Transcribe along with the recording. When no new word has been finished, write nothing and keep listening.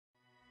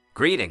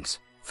Greetings,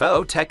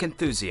 fellow tech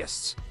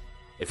enthusiasts.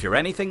 If you're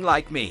anything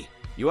like me,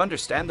 you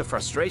understand the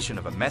frustration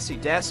of a messy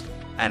desk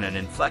and an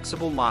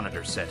inflexible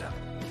monitor setup.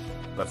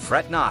 But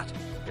fret not,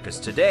 because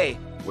today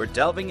we're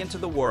delving into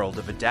the world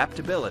of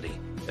adaptability,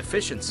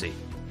 efficiency,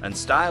 and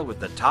style with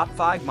the top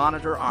 5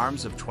 monitor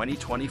arms of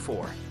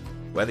 2024.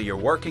 Whether you're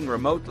working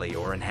remotely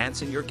or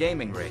enhancing your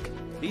gaming rig,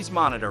 these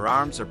monitor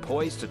arms are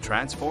poised to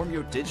transform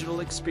your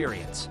digital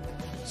experience.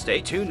 Stay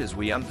tuned as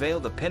we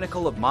unveil the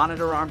pinnacle of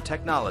monitor arm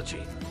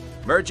technology,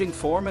 merging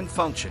form and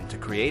function to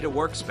create a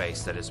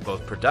workspace that is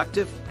both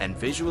productive and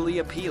visually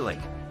appealing.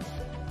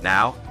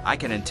 Now, I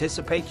can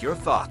anticipate your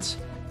thoughts.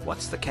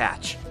 What's the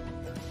catch?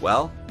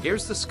 Well,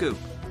 here's the scoop.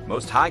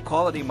 Most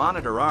high-quality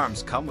monitor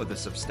arms come with a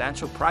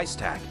substantial price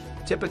tag,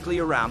 typically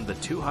around the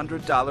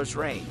 $200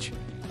 range.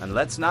 And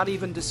let's not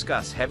even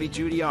discuss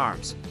heavy-duty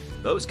arms.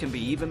 Those can be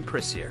even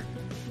pricier.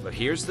 But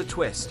here's the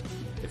twist.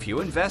 If you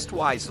invest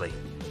wisely,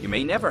 you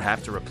may never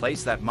have to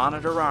replace that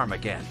monitor arm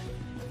again.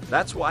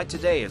 That's why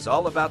today is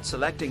all about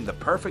selecting the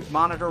perfect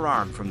monitor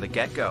arm from the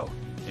get-go,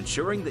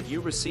 ensuring that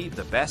you receive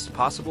the best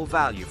possible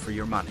value for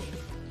your money.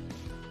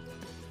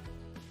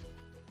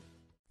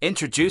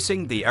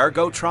 Introducing the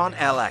Ergotron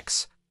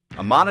LX,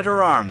 a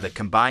monitor arm that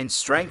combines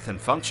strength and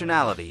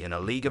functionality in a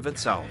league of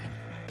its own.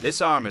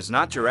 This arm is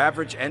not your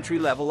average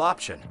entry-level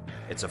option.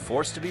 It's a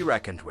force to be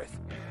reckoned with.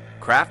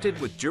 Crafted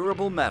with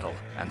durable metal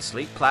and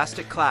sleek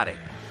plastic cladding,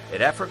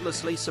 it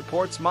effortlessly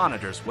supports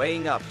monitors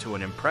weighing up to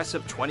an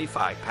impressive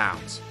 25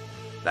 pounds.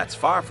 That's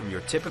far from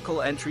your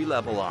typical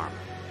entry-level arm.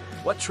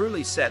 What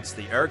truly sets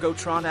the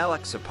Ergotron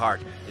LX apart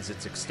is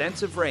its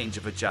extensive range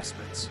of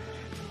adjustments.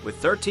 With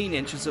 13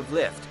 inches of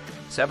lift,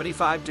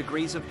 75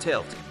 degrees of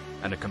tilt,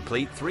 and a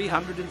complete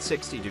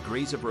 360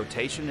 degrees of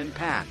rotation and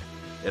pan,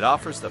 it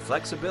offers the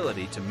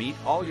flexibility to meet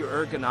all your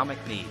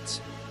ergonomic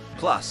needs.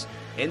 Plus,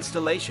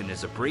 installation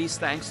is a breeze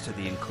thanks to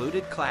the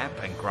included clamp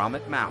and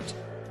grommet mount.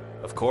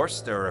 Of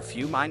course, there are a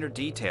few minor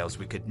details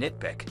we could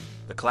nitpick.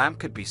 The clamp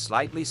could be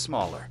slightly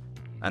smaller,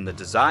 and the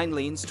design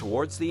leans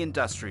towards the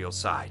industrial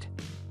side.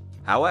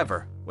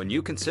 However, when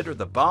you consider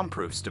the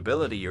bomb-proof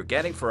stability you're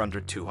getting for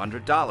under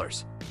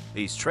 $200,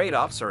 these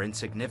trade-offs are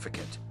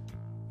insignificant.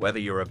 Whether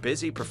you're a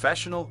busy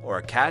professional or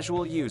a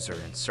casual user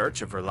in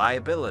search of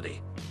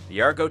reliability, the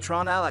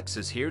Ergotron LX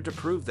is here to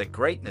prove that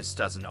greatness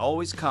doesn't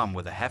always come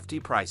with a hefty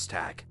price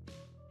tag.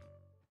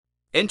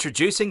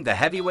 Introducing the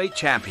heavyweight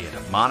champion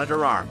of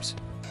monitor arms,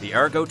 the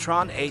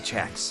Ergotron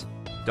HX.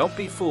 Don't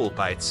be fooled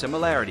by its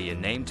similarity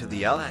in name to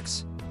the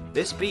LX.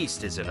 This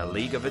beast is in a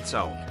league of its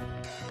own.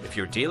 If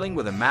you're dealing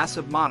with a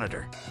massive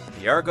monitor,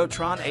 the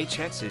Ergotron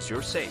HX is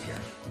your savior.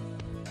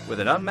 With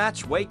an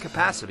unmatched weight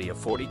capacity of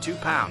 42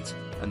 pounds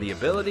and the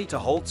ability to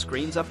hold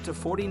screens up to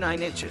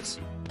 49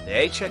 inches, the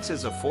HX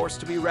is a force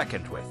to be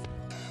reckoned with.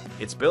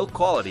 Its build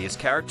quality is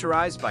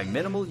characterized by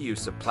minimal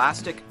use of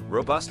plastic,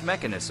 robust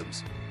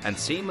mechanisms, and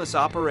seamless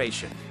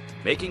operation,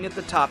 making it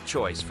the top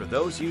choice for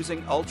those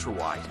using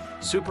ultra-wide,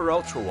 super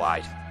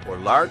ultra-wide, or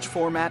large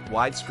format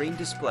widescreen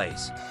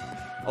displays.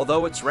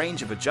 Although its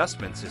range of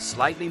adjustments is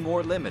slightly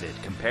more limited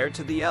compared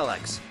to the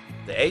LX,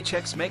 the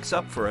HX makes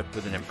up for it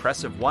with an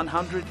impressive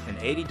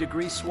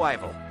 180-degree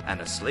swivel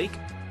and a sleek,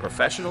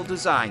 professional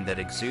design that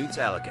exudes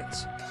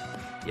elegance.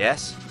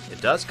 Yes, it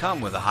does come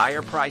with a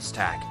higher price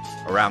tag,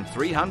 around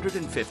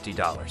 $350,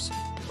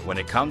 but when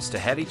it comes to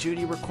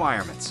heavy-duty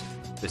requirements,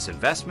 this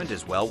investment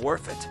is well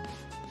worth it.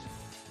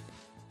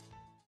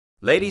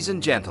 Ladies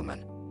and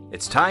gentlemen,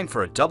 it's time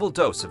for a double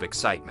dose of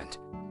excitement.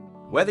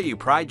 Whether you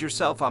pride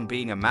yourself on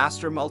being a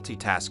master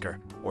multitasker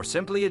or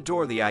simply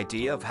adore the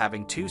idea of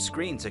having 2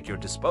 screens at your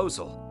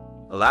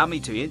disposal, allow me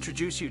to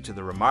introduce you to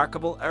the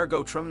remarkable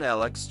Ergotron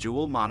LX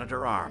dual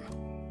monitor arm.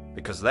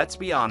 Because let's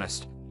be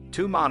honest,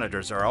 2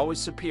 monitors are always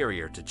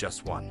superior to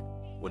just one.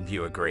 Wouldn't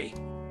you agree?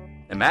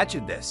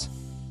 Imagine this,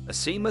 a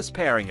seamless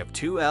pairing of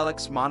 2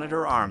 LX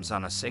monitor arms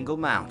on a single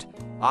mount,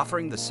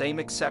 offering the same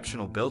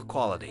exceptional build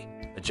quality,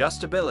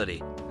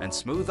 adjustability, and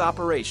smooth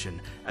operation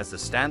as the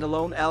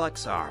standalone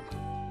LX arm.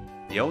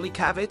 The only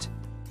caveat?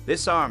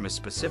 This arm is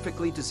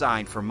specifically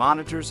designed for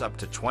monitors up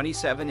to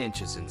 27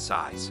 inches in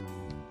size.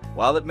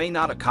 While it may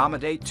not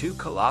accommodate 2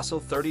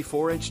 colossal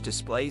 34-inch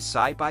displays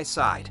side by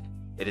side,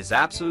 it is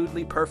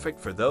absolutely perfect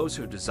for those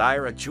who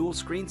desire a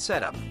dual-screen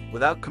setup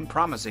without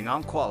compromising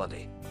on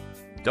quality.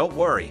 Don't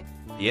worry,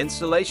 the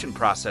installation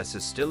process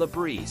is still a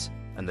breeze,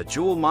 and the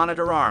dual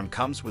monitor arm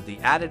comes with the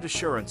added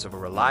assurance of a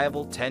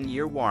reliable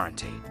 10-year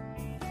warranty.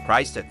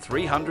 Priced at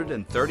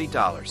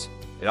 $330,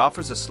 it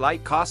offers a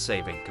slight cost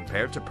saving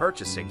compared to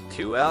purchasing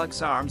 2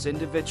 LX arms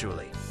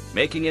individually,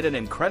 making it an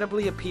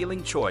incredibly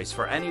appealing choice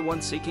for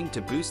anyone seeking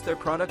to boost their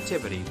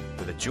productivity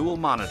with a dual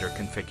monitor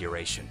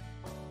configuration.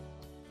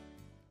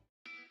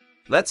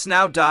 Let's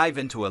now dive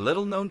into a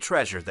little-known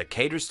treasure that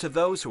caters to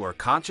those who are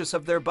conscious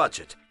of their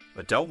budget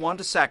but don't want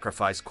to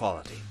sacrifice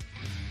quality.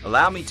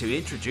 Allow me to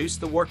introduce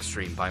the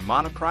Workstream by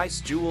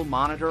Monoprice Dual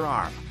Monitor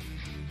Arm,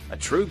 a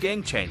true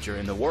game-changer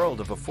in the world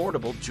of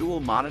affordable dual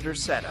monitor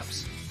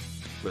setups.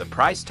 With a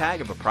price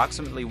tag of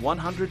approximately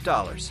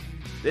 $100,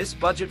 This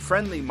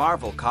budget-friendly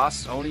marvel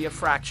costs only a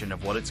fraction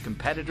of what its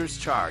competitors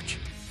charge.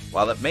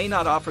 While it may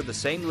not offer the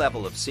same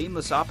level of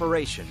seamless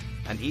operation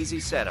and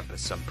easy setup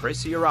as some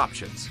pricier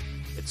options,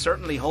 it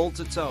certainly holds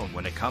its own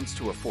when it comes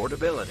to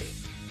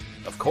affordability.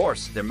 Of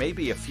course, there may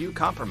be a few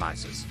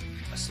compromises,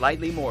 a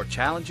slightly more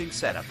challenging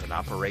setup and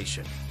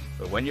operation,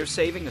 but when you're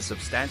saving a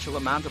substantial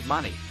amount of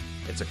money,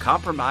 it's a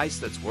compromise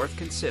that's worth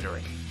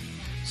considering.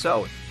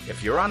 So,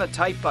 if you're on a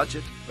tight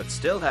budget but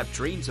still have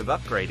dreams of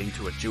upgrading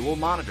to a dual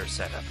monitor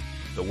setup,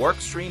 the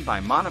Workstream by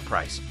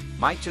Monoprice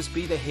might just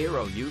be the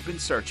hero you've been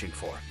searching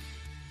for.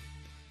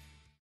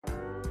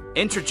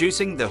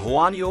 Introducing the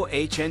Huanyo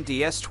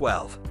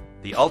HNDS12,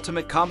 the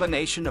ultimate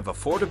combination of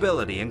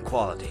affordability and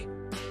quality.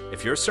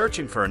 If you're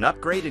searching for an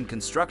upgrade in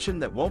construction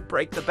that won't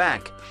break the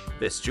bank,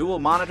 this dual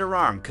monitor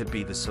arm could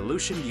be the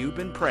solution you've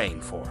been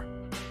praying for.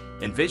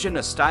 Envision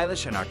a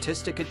stylish and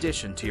artistic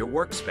addition to your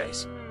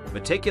workspace,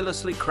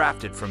 meticulously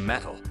crafted from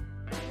metal.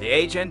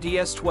 The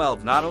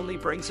HNDS12 not only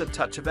brings a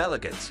touch of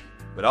elegance,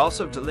 but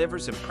also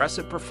delivers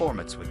impressive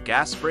performance with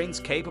gas springs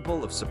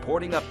capable of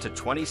supporting up to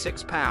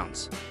 26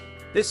 pounds.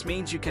 This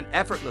means you can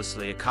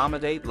effortlessly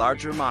accommodate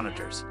larger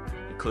monitors,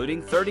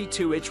 including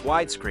 32-inch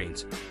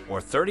widescreens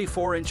or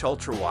 34-inch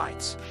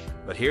ultra-wides.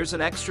 But here's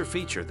an extra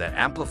feature that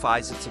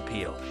amplifies its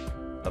appeal: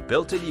 a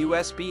built-in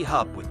USB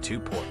hub with 2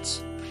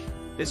 ports.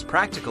 This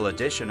practical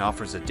addition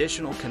offers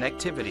additional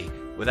connectivity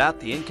without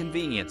the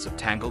inconvenience of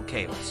tangled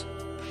cables.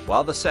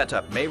 While the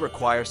setup may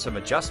require some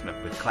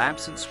adjustment with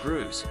clamps and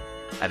screws,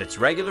 at its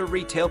regular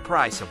retail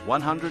price of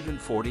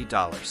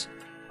 $140,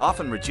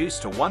 often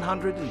reduced to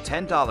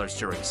 $110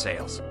 during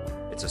sales,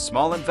 it's a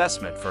small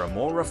investment for a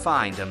more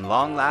refined and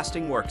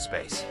long-lasting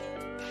workspace.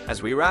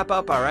 As we wrap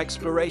up our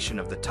exploration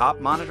of the top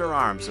monitor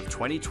arms of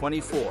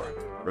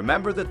 2024,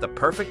 remember that the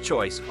perfect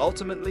choice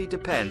ultimately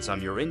depends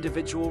on your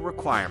individual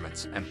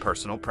requirements and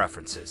personal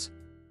preferences.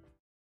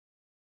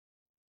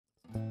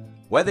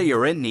 Whether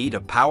you're in need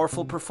of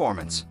powerful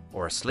performance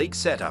or a sleek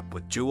setup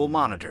with dual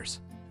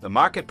monitors, the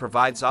market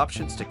provides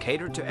options to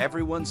cater to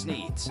everyone's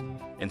needs.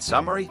 In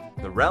summary,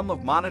 the realm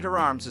of monitor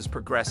arms is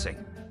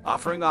progressing,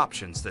 offering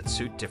options that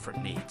suit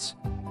different needs.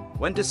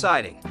 When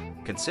deciding,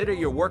 consider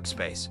your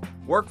workspace,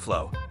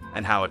 workflow,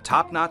 and how a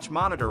top-notch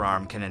monitor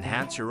arm can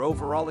enhance your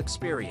overall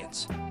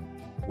experience.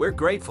 We're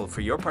grateful for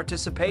your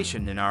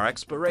participation in our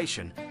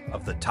exploration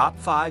of the top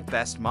 5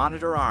 best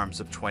monitor arms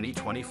of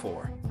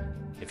 2024.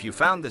 If you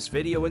found this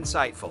video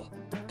insightful,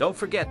 don't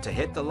forget to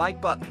hit the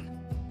like button,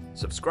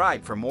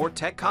 subscribe for more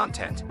tech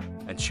content,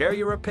 and share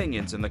your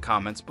opinions in the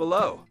comments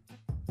below.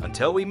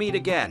 Until we meet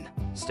again,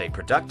 stay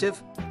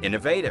productive,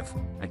 innovative,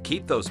 and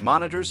keep those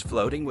monitors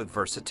floating with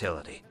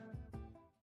versatility.